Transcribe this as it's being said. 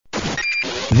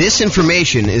This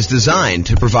information is designed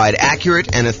to provide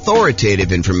accurate and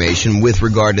authoritative information with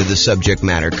regard to the subject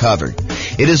matter covered.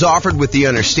 It is offered with the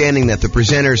understanding that the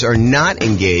presenters are not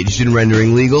engaged in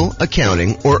rendering legal,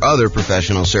 accounting, or other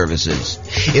professional services.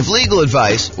 If legal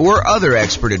advice or other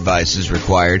expert advice is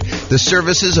required, the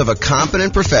services of a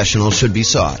competent professional should be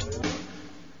sought.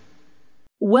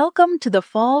 Welcome to the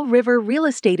Fall River Real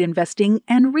Estate Investing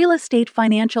and Real Estate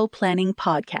Financial Planning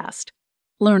Podcast.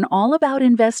 Learn all about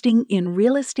investing in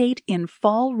real estate in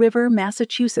Fall River,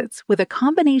 Massachusetts, with a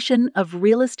combination of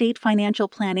real estate financial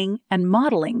planning and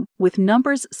modeling with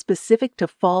numbers specific to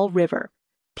Fall River,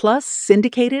 plus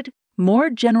syndicated, more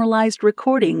generalized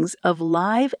recordings of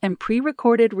live and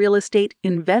pre-recorded real estate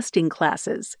investing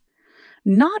classes.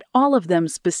 Not all of them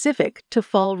specific to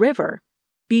Fall River.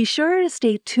 Be sure to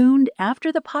stay tuned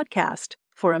after the podcast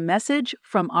for a message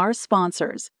from our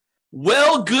sponsors.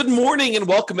 Well, good morning and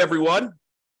welcome, everyone.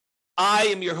 I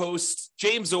am your host,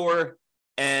 James Orr,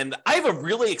 and I have a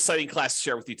really exciting class to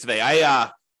share with you today.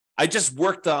 I just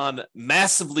worked on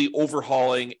massively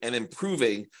overhauling and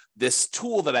improving this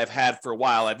tool that I've had for a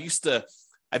while. I've used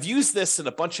this in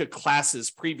a bunch of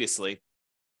classes previously.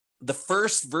 The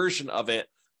first version of it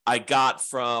I got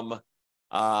from,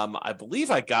 I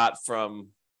believe I got from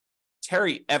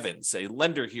Terry Evans, a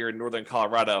lender here in Northern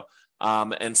Colorado.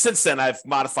 And since then, I've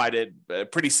modified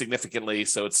it pretty significantly,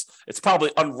 so it's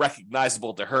probably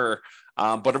unrecognizable to her.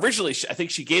 But originally, I think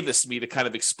she gave this to me to kind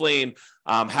of explain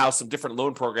how some different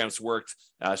loan programs worked.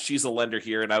 She's a lender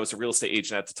here, and I was a real estate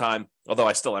agent at the time, although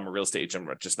I still am a real estate agent,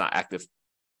 but just not active.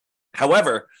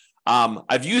 However,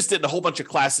 I've used it in a whole bunch of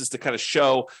classes to kind of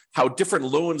show how different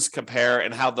loans compare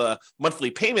and how the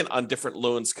monthly payment on different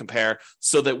loans compare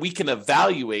so that we can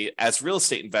evaluate as real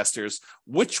estate investors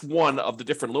which one of the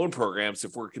different loan programs,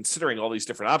 if we're considering all these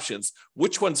different options,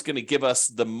 which one's going to give us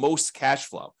the most cash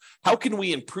flow. How can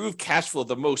we improve cash flow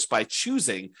the most by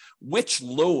choosing which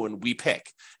loan we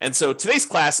pick? And so today's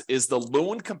class is the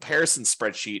loan comparison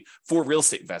spreadsheet for real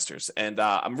estate investors. And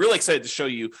I'm really excited to show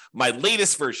you my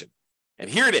latest version. And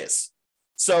here it is.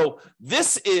 So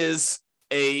this is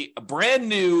a brand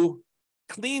new,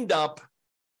 cleaned up,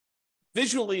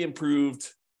 visually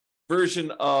improved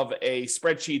version of a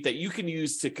spreadsheet that you can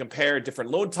use to compare different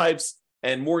loan types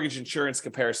and mortgage insurance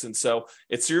comparisons. So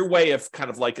it's your way of kind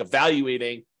of like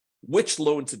evaluating which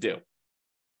loan to do.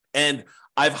 And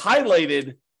I've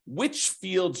highlighted which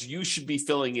fields you should be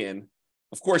filling in.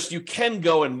 Of course, you can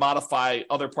go and modify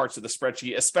other parts of the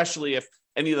spreadsheet, especially if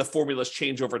any of the formulas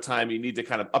change over time. You need to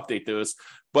kind of update those.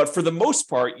 But for the most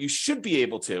part, you should be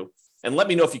able to. And let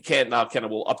me know if you can't. Now, Ken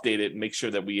will update it and make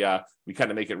sure that we kind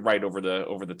of make it right over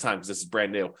the time, because this is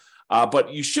brand new.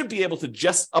 But you should be able to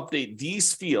just update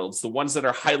these fields, the ones that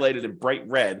are highlighted in bright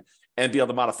red, and be able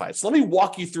to modify it. So let me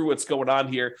walk you through what's going on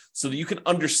here so that you can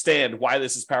understand why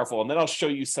this is powerful. And then I'll show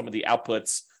you some of the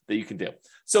outputs that you can do.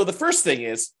 So the first thing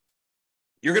is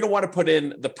you're going to want to put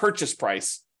in the purchase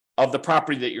price of the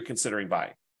property that you're considering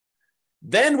buying.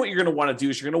 Then what you're going to want to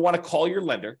do is you're going to want to call your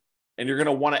lender, and you're going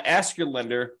to want to ask your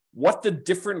lender what the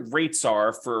different rates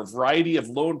are for a variety of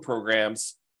loan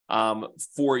programs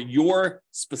for your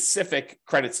specific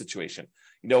credit situation.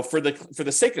 You know, for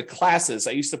the sake of classes,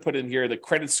 I used to put in here the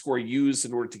credit score used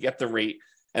in order to get the rate,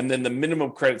 and then the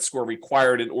minimum credit score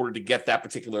required in order to get that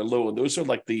particular loan. Those are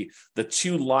like the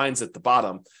two lines at the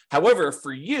bottom. However,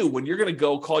 for you, when you're going to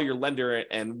go call your lender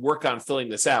and work on filling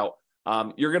this out,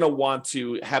 you're going to want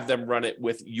to have them run it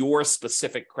with your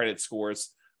specific credit scores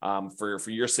for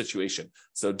your situation.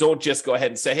 So don't just go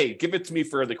ahead and say, hey, give it to me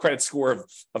for the credit score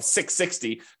of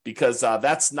 660, because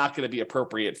that's not going to be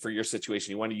appropriate for your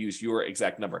situation. You want to use your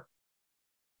exact number.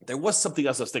 There was something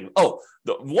else I was thinking. Oh,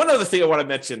 one other thing I want to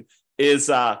mention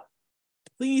is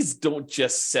please don't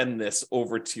just send this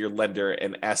over to your lender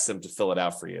and ask them to fill it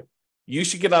out for you. You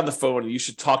should get on the phone and you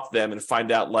should talk to them and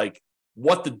find out like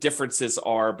what the differences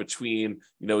are between,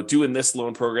 you know, doing this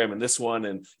loan program and this one,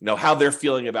 and, you know, how they're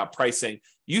feeling about pricing.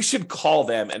 You should call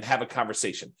them and have a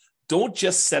conversation. Don't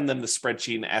just send them the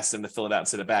spreadsheet and ask them to fill it out and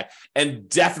send it back. And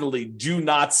definitely do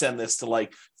not send this to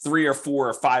like 3 or 4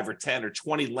 or 5 or 10 or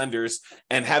 20 lenders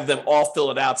and have them all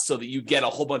fill it out so that you get a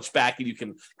whole bunch back and you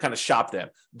can kind of shop them.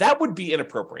 That would be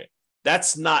inappropriate.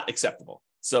 That's not acceptable.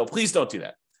 So please don't do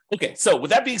that. Okay, so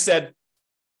with that being said,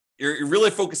 you're really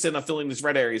focused in on filling these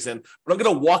red areas in, but I'm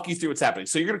going to walk you through what's happening.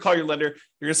 So you're going to call your lender.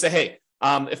 You're going to say, hey,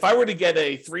 if I were to get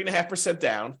a 3.5%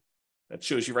 down, that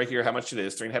shows you right here how much it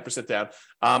is, 3.5% down,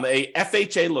 a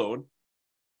FHA loan,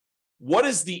 what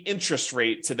is the interest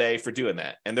rate today for doing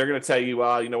that? And they're going to tell you,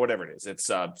 you know, whatever it is.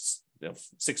 It's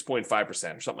 6.5% or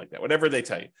something like that, whatever they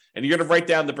tell you. And you're going to write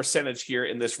down the percentage here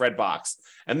in this red box.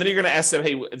 And then you're going to ask them,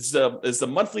 hey, is the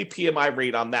monthly PMI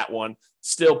rate on that one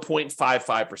still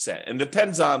 0.55%? And it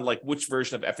depends on like which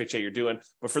version of FHA you're doing.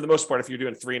 But for the most part, if you're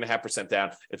doing 3.5%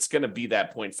 down, it's going to be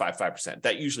that 0.55%.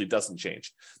 That usually doesn't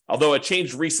change. Although it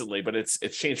changed recently, but it's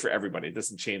changed for everybody. It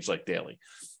doesn't change like daily.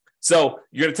 So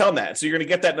you're going to tell them that. So you're going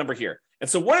to get that number here. And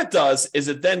so what it does is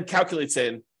it then calculates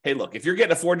in, hey, look, if you're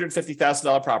getting a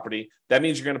 $450,000 property, that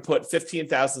means you're going to put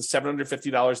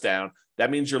 $15,750 down. That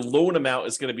means your loan amount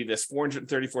is going to be this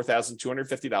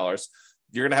 $434,250.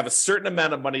 You're going to have a certain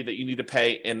amount of money that you need to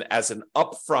pay in as an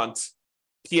upfront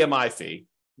PMI fee,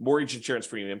 mortgage insurance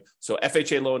premium. So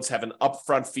FHA loans have an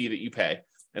upfront fee that you pay.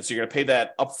 And so you're going to pay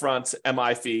that upfront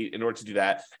MI fee in order to do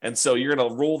that. And so you're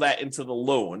going to roll that into the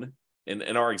loan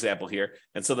in our example here.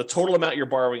 And so the total amount you're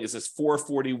borrowing is this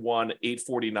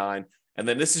 $441,849. And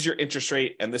then this is your interest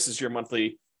rate, and this is your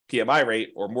monthly PMI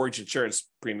rate or mortgage insurance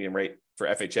premium rate for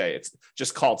FHA. It's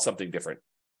just called something different.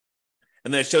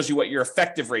 And then it shows you what your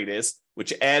effective rate is,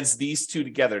 which adds these two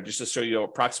together just to show you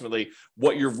approximately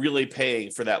what you're really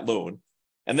paying for that loan.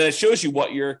 And then it shows you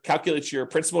calculates your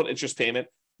principal and interest payment,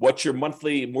 what your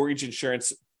monthly mortgage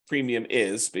insurance premium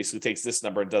is, basically takes this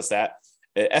number and does that.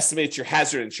 It estimates your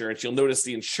hazard insurance. You'll notice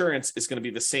the insurance is going to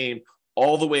be the same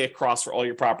all the way across for all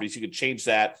your properties. You can change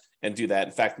that and do that.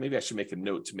 In fact, maybe I should make a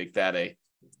note to make that a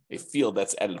field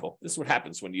that's editable. This is what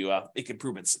happens when you make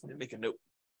improvements. I'm going to make a note.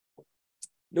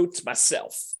 Note to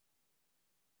myself.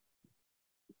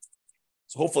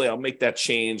 So hopefully I'll make that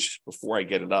change before I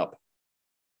get it up.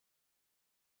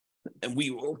 And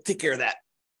we will take care of that.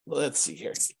 Well, let's see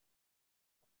here.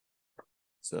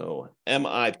 So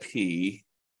MIP.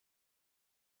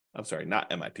 I'm sorry, not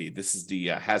MIP. This is the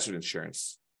hazard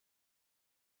insurance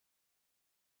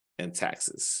and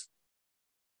taxes.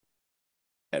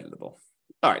 Editable.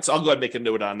 All right, so I'll go ahead and make a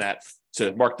note on that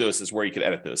to mark those as where you can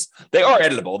edit those. They are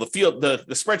editable. The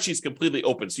spreadsheet is completely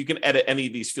open, so you can edit any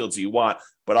of these fields you want,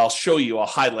 but I'll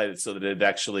highlight it so that it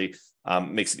actually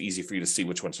makes it easy for you to see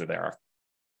which ones there are.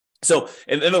 So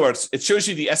in other words, it shows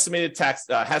you the estimated tax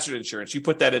hazard insurance. You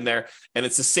put that in there, and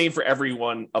it's the same for every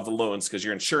one of the loans because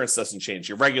your insurance doesn't change.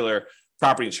 Your regular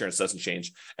property insurance doesn't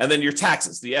change. And then your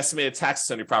taxes, the estimated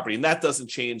taxes on your property, and that doesn't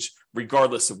change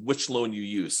regardless of which loan you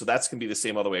use. So that's going to be the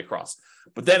same all the way across.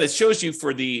 But then it shows you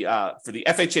for the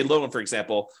FHA loan, for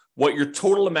example, what your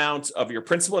total amount of your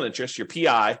principal and interest, your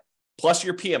PI, plus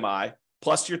your PMI,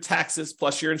 plus your taxes,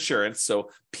 plus your insurance. So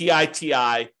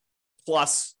PITI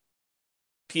plus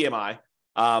PMI,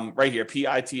 right here,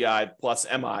 PITI plus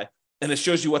MI, and it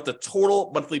shows you what the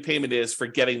total monthly payment is for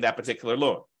getting that particular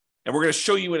loan. And we're going to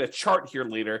show you in a chart here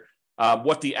later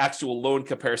what the actual loan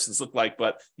comparisons look like,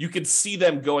 but you can see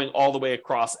them going all the way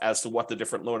across as to what the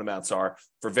different loan amounts are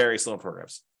for various loan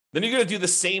programs. Then you're going to do the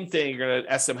same thing. You're going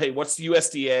to ask them, hey, what's the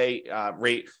USDA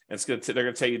rate? And they're going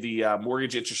to tell you the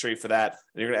mortgage interest rate for that.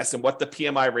 And you're going to ask them what the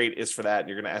PMI rate is for that. And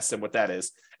you're going to ask them what that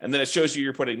is. And then it shows you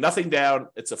you're putting nothing down.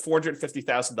 It's a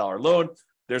 $450,000 loan.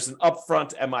 There's an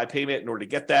upfront MI payment in order to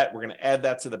get that. We're going to add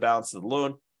that to the balance of the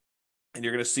loan. And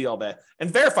you're going to see all that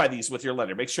and verify these with your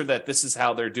lender. Make sure that this is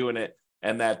how they're doing it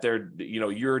and that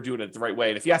you're doing it the right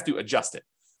way. And if you have to, adjust it.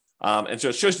 And so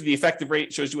it shows you the effective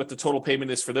rate, shows you what the total payment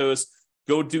is for those.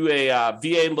 Go do a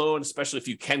VA loan, especially if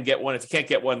you can get one. If you can't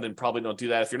get one, then probably don't do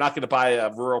that. If you're not going to buy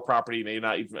a rural property, you may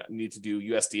not even need to do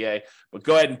USDA, but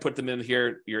go ahead and put them in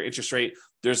here, your interest rate.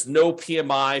 There's no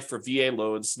PMI for VA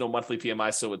loans, no monthly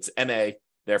PMI, so it's NA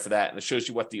there for that. And it shows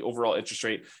you what the overall interest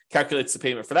rate calculates the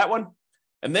payment for that one.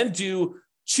 And then do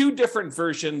two different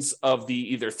versions of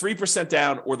the either 3%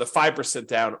 down or the 5%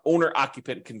 down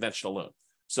owner-occupant conventional loan.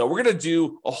 So we're going to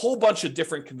do a whole bunch of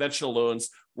different conventional loans.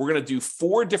 We're going to do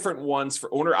 4 different ones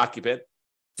for owner-occupant,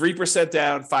 3%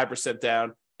 down, 5%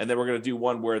 down, and then we're going to do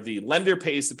one where the lender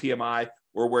pays the PMI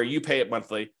or where you pay it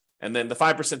monthly. And then the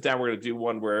 5% down, we're going to do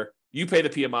one where you pay the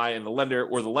PMI and the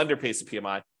lender pays the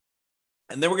PMI.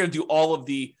 And then we're going to do all of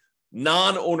the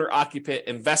non-owner-occupant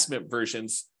investment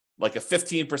versions, like a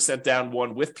 15% down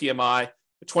one with PMI,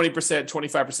 20%,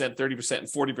 25%, 30%, and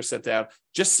 40% down,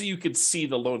 just so you can see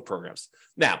the loan programs.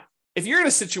 Now, if you're in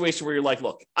a situation where you're like,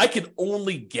 look, I can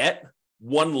only get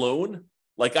one loan,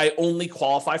 like I only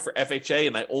qualify for FHA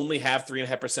and I only have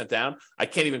 3.5% down, I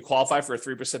can't even qualify for a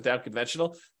 3% down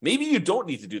conventional, maybe you don't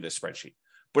need to do this spreadsheet.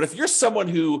 But if you're someone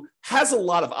who has a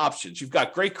lot of options, you've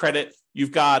got great credit,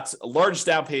 you've got a large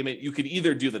down payment, you could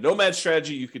either do the nomad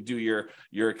strategy, you could do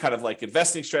your kind of like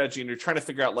investing strategy, and you're trying to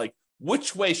figure out like,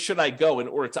 which way should I go in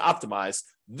order to optimize?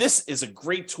 This is a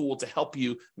great tool to help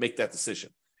you make that decision.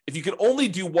 If you can only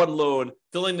do one loan,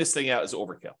 filling this thing out is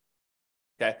overkill.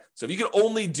 Okay. So if you can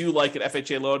only do like an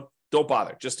FHA loan, don't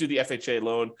bother. Just do the FHA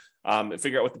loan and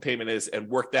figure out what the payment is and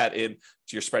work that into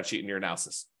your spreadsheet and your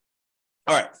analysis.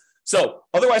 All right. So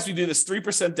otherwise, we do this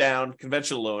 3% down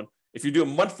conventional loan. If you're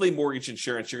doing monthly mortgage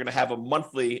insurance, you're going to have a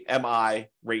monthly MI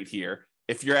rate here.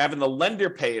 If you're having the lender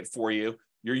pay it for you,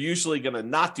 you're usually going to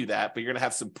not do that, but you're going to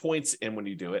have some points in when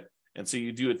you do it. And so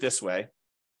you do it this way.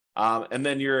 And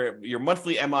then your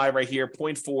monthly MI right here,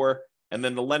 0.4, and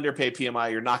then the lender pay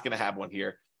PMI, you're not going to have one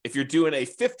here. If you're doing a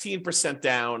 15%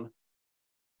 down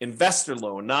investor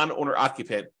loan, non-owner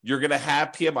occupant, you're going to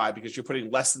have PMI because you're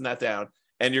putting less than that down,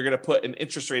 and you're going to put an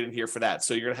interest rate in here for that.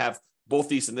 So you're going to have both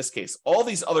these in this case. All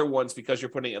these other ones, because you're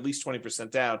putting at least 20%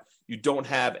 down, you don't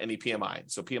have any PMI.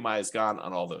 So PMI is gone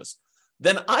on all those.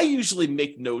 Then I usually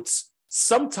make notes.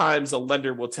 Sometimes a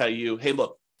lender will tell you, hey,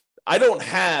 look, I don't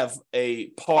have a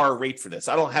par rate for this.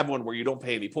 I don't have one where you don't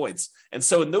pay any points. And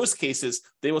so in those cases,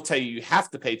 they will tell you you have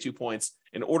to pay 2 points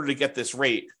in order to get this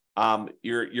rate.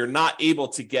 You're not able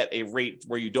to get a rate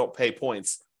where you don't pay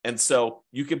points. And so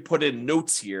you can put in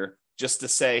notes here just to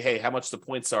say, hey, how much the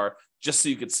points are, just so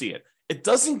you can see it. It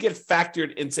doesn't get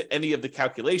factored into any of the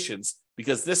calculations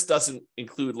because this doesn't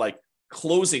include like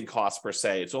closing costs per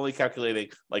se. It's only calculating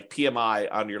like PMI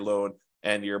on your loan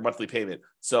and your monthly payment.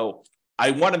 So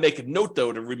I want to make a note,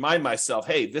 though, to remind myself,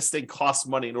 hey, this thing costs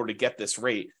money in order to get this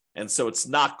rate. And so it's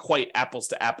not quite apples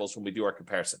to apples when we do our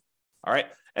comparison. All right.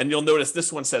 And you'll notice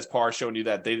this one says par, showing you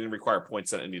that they didn't require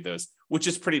points on any of those, which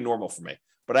is pretty normal for me.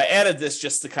 But I added this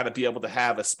just to kind of be able to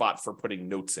have a spot for putting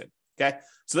notes in. Okay.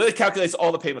 So then it calculates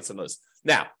all the payments on those.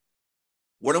 Now,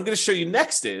 what I'm going to show you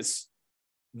next is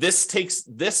this takes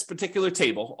this particular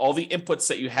table, all the inputs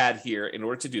that you had here in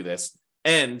order to do this,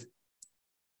 and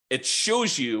it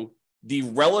shows you the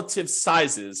relative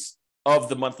sizes of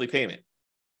the monthly payment.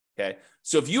 Okay.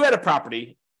 So if you had a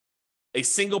property, a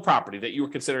single property that you were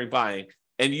considering buying,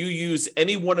 and you use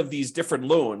any one of these different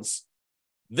loans,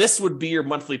 this would be your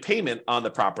monthly payment on the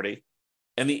property,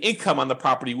 and the income on the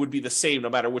property would be the same no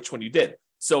matter which one you did.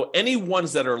 So any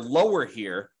ones that are lower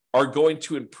here are going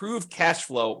to improve cash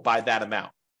flow by that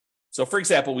amount. So for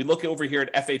example, we look over here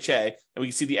at FHA, and we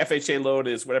can see the FHA loan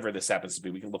is whatever this happens to be.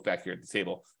 We can look back here at the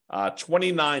table,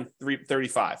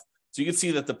 $29,335. So you can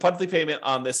see that the monthly payment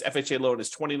on this FHA loan is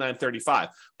 $29,335.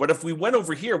 But if we went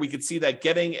over here, we could see that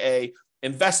getting a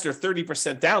investor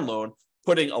 30% down loan,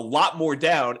 putting a lot more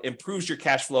down, improves your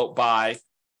cash flow by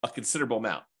a considerable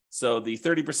amount. So the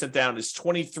 30% down is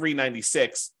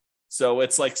 $23.96. So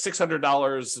it's like $600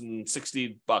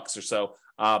 or so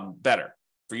better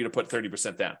for you to put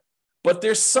 30% down. But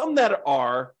there's some that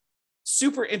are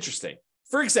super interesting.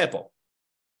 For example,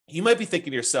 you might be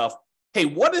thinking to yourself, hey,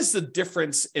 what is the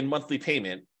difference in monthly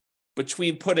payment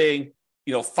between putting,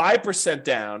 5%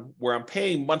 down where I'm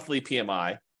paying monthly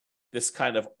PMI, this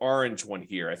kind of orange one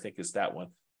here, I think is that one.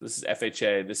 This is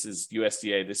FHA, this is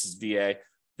USDA, this is VA,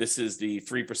 this is the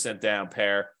 3% down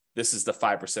pair, this is the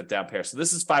 5% down pair. So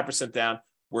this is 5% down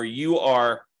where you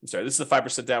are, this is the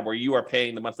 5% down where you are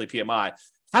paying the monthly PMI.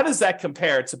 How does that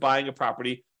compare to buying a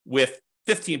property with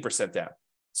 15% down?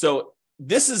 So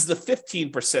this is the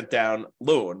 15% down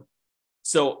loan.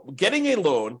 So getting a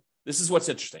loan, this is what's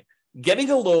interesting. Getting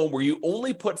a loan where you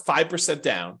only put 5%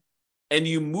 down and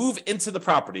you move into the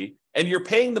property and you're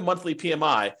paying the monthly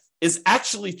PMI is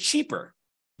actually cheaper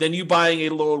than you buying a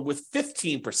loan with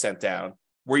 15% down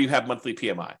where you have monthly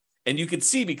PMI. And you can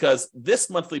see because this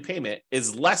monthly payment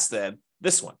is less than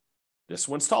this one. This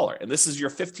one's taller, and this is your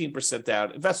 15%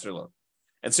 down investor loan.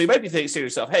 And so you might be saying to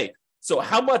yourself, hey, so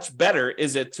how much better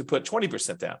is it to put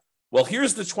 20% down? Well,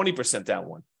 here's the 20% down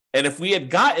one. And if we had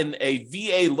gotten a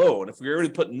VA loan, if we were to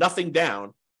put nothing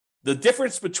down, the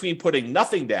difference between putting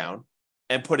nothing down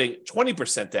and putting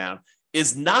 20% down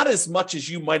is not as much as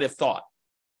you might have thought,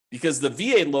 because the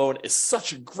VA loan is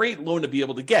such a great loan to be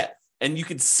able to get. And you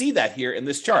can see that here in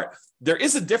this chart. There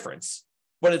is a difference,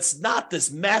 but it's not this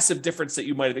massive difference that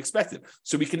you might have expected.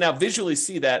 So we can now visually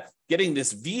see that getting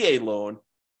this VA loan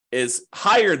is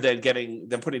higher than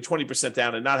putting 20%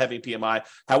 down and not having PMI.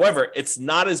 However, it's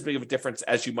not as big of a difference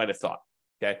as you might have thought.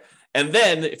 Okay. And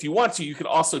then if you want to, you can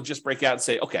also just break out and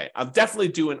say, okay, I'm definitely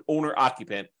doing owner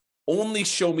occupant. Only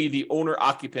show me the owner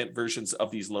occupant versions of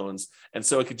these loans. And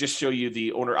so it could just show you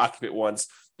the owner occupant ones,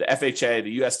 the FHA,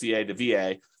 the USDA, the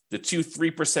VA, the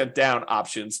 3% down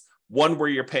options, one where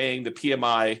you're paying the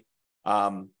PMI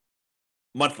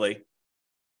monthly,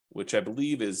 which I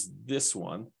believe is this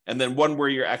one. And then one where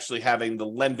you're actually having the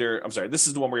lender, this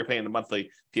is the one where you're paying the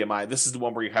monthly PMI. This is the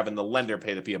one where you're having the lender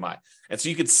pay the PMI. And so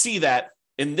you can see that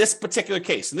in this particular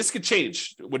case, and this could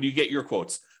change when you get your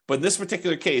quotes, but in this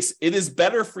particular case, it is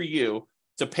better for you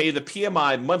to pay the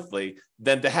PMI monthly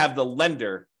than to have the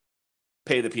lender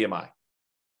pay the PMI.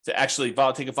 to actually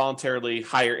take a voluntarily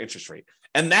higher interest rate.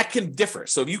 And that can differ.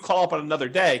 So if you call up on another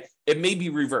day, it may be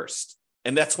reversed.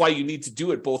 And that's why you need to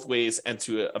do it both ways and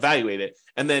to evaluate it.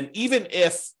 And then even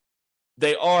if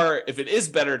it is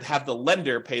better to have the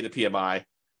lender pay the PMI,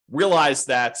 realize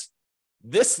that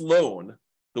this loan,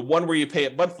 the one where you pay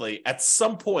it monthly, at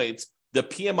some point, the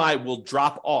PMI will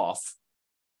drop off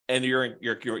and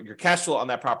your cash flow on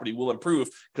that property will improve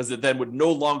because it then would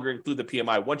no longer include the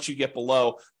PMI once you get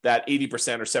below that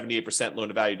 80% or 78% loan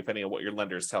to value, depending on what your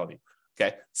lender is telling you.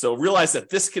 Okay, so realize that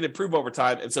this can improve over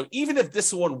time. And so even if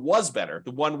this one was better,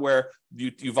 the one where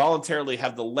you voluntarily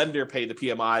have the lender pay the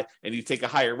PMI and you take a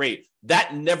higher rate,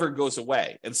 that never goes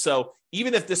away. And so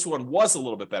even if this one was a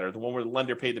little bit better, the one where the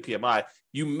lender paid the PMI,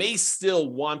 you may still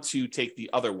want to take the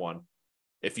other one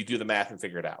if you do the math and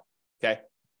figure it out. Okay.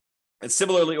 And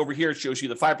similarly over here, it shows you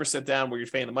the 5% down where you're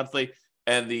paying the monthly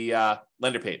and the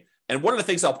lender paid. And one of the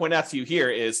things I'll point out to you here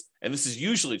is, and this is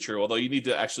usually true, although you need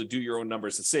to actually do your own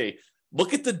numbers to see,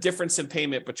 look at the difference in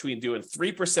payment between doing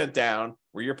 3% down,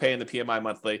 where you're paying the PMI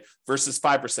monthly, versus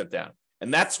 5% down.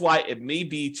 And that's why it may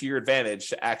be to your advantage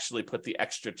to actually put the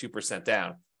extra 2%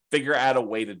 down. Figure out a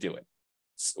way to do it.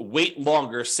 Wait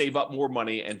longer, save up more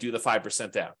money, and do the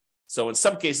 5% down. So in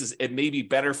some cases, it may be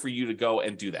better for you to go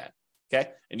and do that. Okay?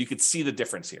 And you can see the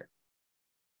difference here.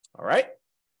 All right?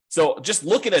 So just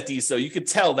looking at these, though, you could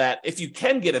tell that if you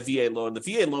can get a VA loan, the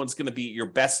VA loan is going to be your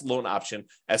best loan option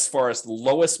as far as the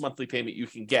lowest monthly payment you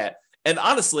can get. And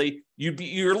honestly, you're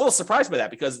a little surprised by that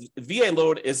because the VA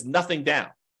loan is nothing down.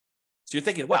 So you're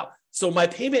thinking, wow, so my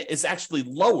payment is actually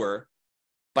lower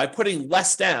by putting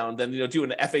less down than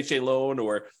doing an FHA loan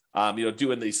or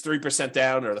doing these 3%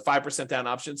 down or the 5% down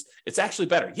options. It's actually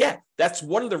better. Yeah, that's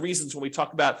one of the reasons when we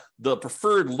talk about the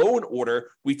preferred loan order,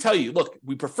 we tell you, look,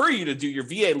 we prefer you to do your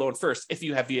VA loan first if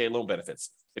you have VA loan benefits.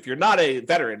 If you're not a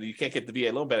veteran and you can't get the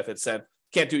VA loan benefits, then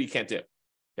can't do what you can't do.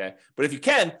 Okay, but if you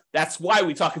can, that's why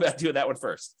we talk about doing that one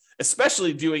first,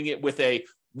 especially doing it with a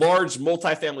large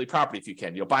multifamily property if you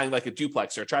can, buying like a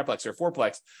duplex or a triplex or a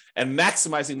fourplex and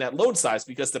maximizing that loan size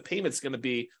because the payment's going to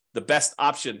be the best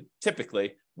option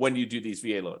typically when you do these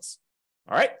VA loans.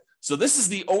 All right. So this is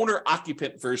the owner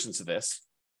occupant versions of this.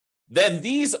 Then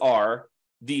these are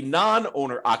the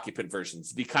non-owner occupant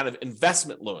versions, the kind of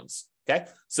investment loans. Okay.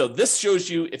 So this shows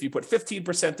you if you put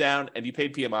 15% down and you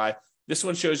paid PMI. This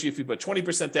one shows you if you put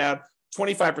 20% down,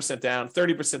 25% down,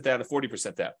 30% down, and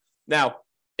 40% down. Now,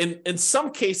 in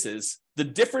some cases, the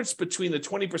difference between the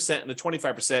 20% and the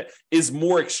 25% is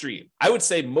more extreme. I would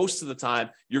say most of the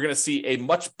time, you're going to see a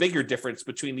much bigger difference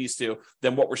between these two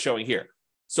than what we're showing here.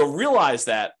 So realize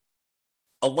that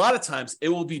a lot of times it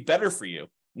will be better for you,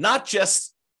 not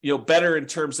just better in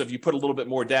terms of you put a little bit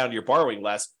more down, you're borrowing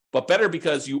less, but better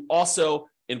because you also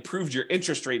improved your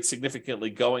interest rate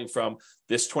significantly going from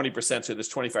this 20% to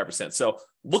this 25%. So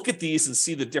look at these and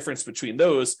see the difference between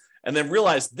those. And then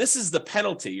realize this is the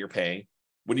penalty you're paying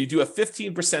when you do a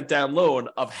 15% down loan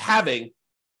of having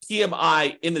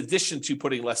PMI in addition to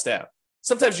putting less down.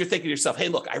 Sometimes you're thinking to yourself, hey,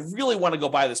 look, I really want to go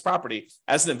buy this property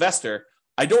as an investor.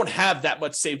 I don't have that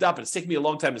much saved up. It's taken me a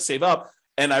long time to save up.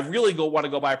 And I really want to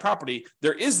go buy a property.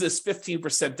 There is this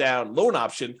 15% down loan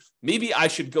option. Maybe I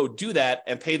should go do that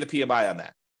and pay the PMI on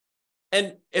that.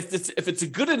 And if it's a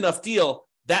good enough deal,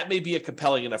 that may be a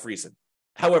compelling enough reason.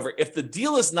 However, if the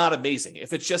deal is not amazing,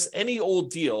 if it's just any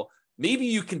old deal, maybe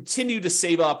you continue to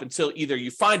save up until either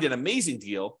you find an amazing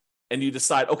deal and you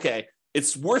decide, okay,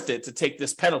 it's worth it to take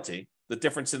this penalty, the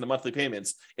difference in the monthly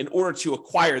payments, in order to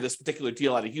acquire this particular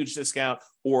deal at a huge discount,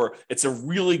 or it's a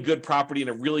really good property in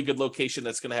a really good location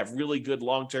that's going to have really good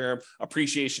long-term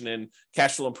appreciation and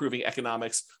cash flow improving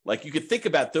economics. Like you could think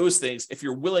about those things if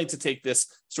you're willing to take this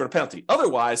sort of penalty.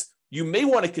 Otherwise, you may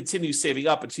want to continue saving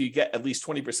up until you get at least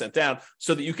 20% down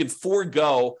so that you can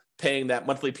forego paying that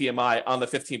monthly PMI on the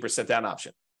 15% down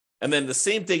option. And then the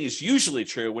same thing is usually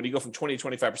true when you go from 20 to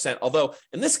 25%, although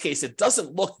in this case, it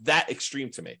doesn't look that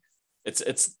extreme to me. It's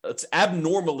an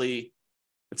abnormally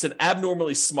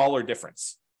smaller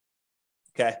difference.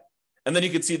 Okay. And then you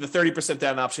can see the 30%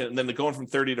 down option, and then the going from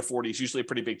 30 to 40 is usually a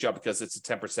pretty big jump because it's a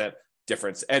 10%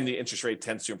 difference, and the interest rate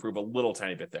tends to improve a little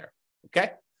tiny bit there.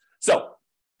 Okay. So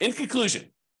in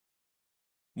conclusion,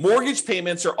 mortgage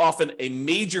payments are often a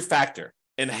major factor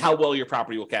in how well your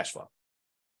property will cash flow.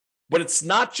 But it's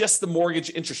not just the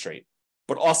mortgage interest rate,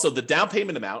 but also the down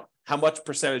payment amount, how much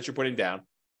percentage you're putting down,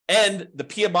 and the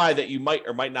PMI that you might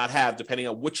or might not have, depending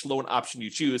on which loan option you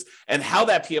choose, and how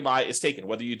that PMI is taken,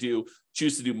 whether you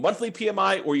choose to do monthly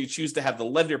PMI or you choose to have the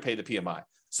lender pay the PMI.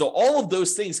 So all of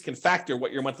those things can factor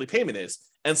what your monthly payment is.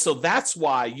 And so that's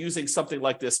why using something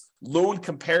like this loan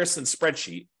comparison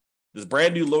spreadsheet, this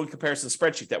brand new loan comparison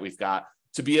spreadsheet that we've got,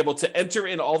 to be able to enter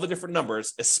in all the different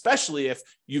numbers, especially if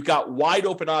you've got wide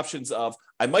open options of,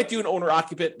 I might do an owner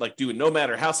occupant, like doing nomad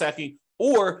or house hacking,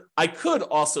 or I could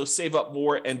also save up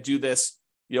more and do this,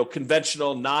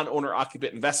 conventional non-owner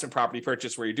occupant investment property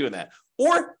purchase where you're doing that.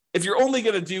 Or if you're only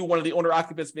going to do one of the owner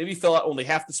occupants, maybe fill out only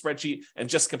half the spreadsheet and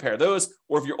just compare those.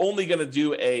 Or if you're only going to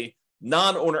do a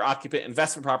non-owner occupant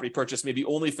investment property purchase, maybe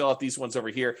only fill out these ones over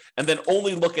here, and then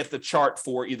only look at the chart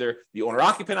for either the owner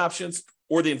occupant options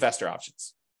or the investor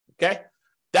options. Okay.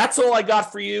 That's all I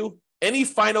got for you. Any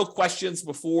final questions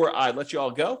before I let you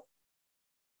all go?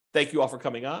 Thank you all for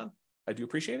coming on. I do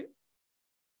appreciate it.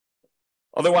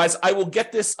 Otherwise, I will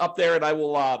get this up there and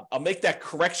I'll make that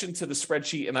correction to the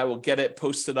spreadsheet and I will get it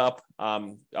posted up.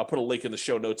 I'll put a link in the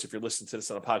show notes if you're listening to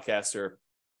this on a podcast, or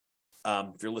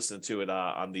if you're listening to it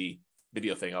on the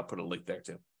video thing, I'll put a link there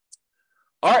too.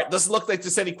 All right. Doesn't look like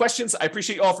there's any questions. I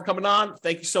appreciate you all for coming on.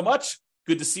 Thank you so much.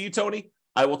 Good to see you, Tony.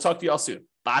 I will talk to you all soon.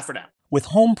 Bye for now. With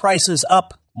home prices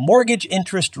up, mortgage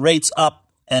interest rates up,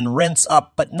 and rents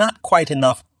up, but not quite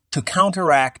enough to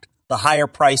counteract the higher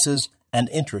prices and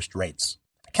interest rates.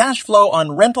 Cash flow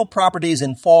on rental properties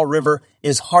in Fall River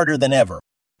is harder than ever.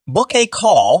 Book a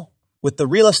call with the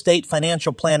Real Estate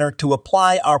Financial Planner to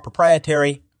apply our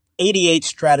proprietary 88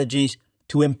 strategies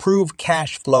to improve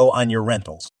cash flow on your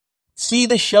rentals. See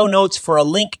the show notes for a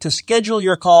link to schedule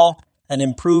your call and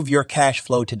improve your cash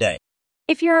flow today.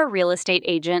 If you're a real estate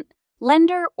agent,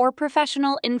 lender, or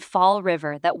professional in Fall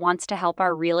River that wants to help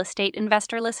our real estate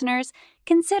investor listeners,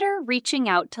 consider reaching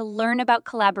out to learn about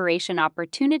collaboration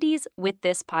opportunities with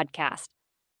this podcast.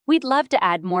 We'd love to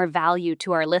add more value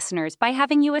to our listeners by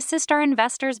having you assist our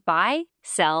investors buy,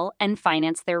 sell, and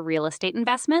finance their real estate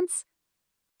investments.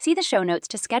 See the show notes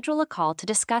to schedule a call to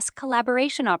discuss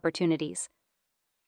collaboration opportunities.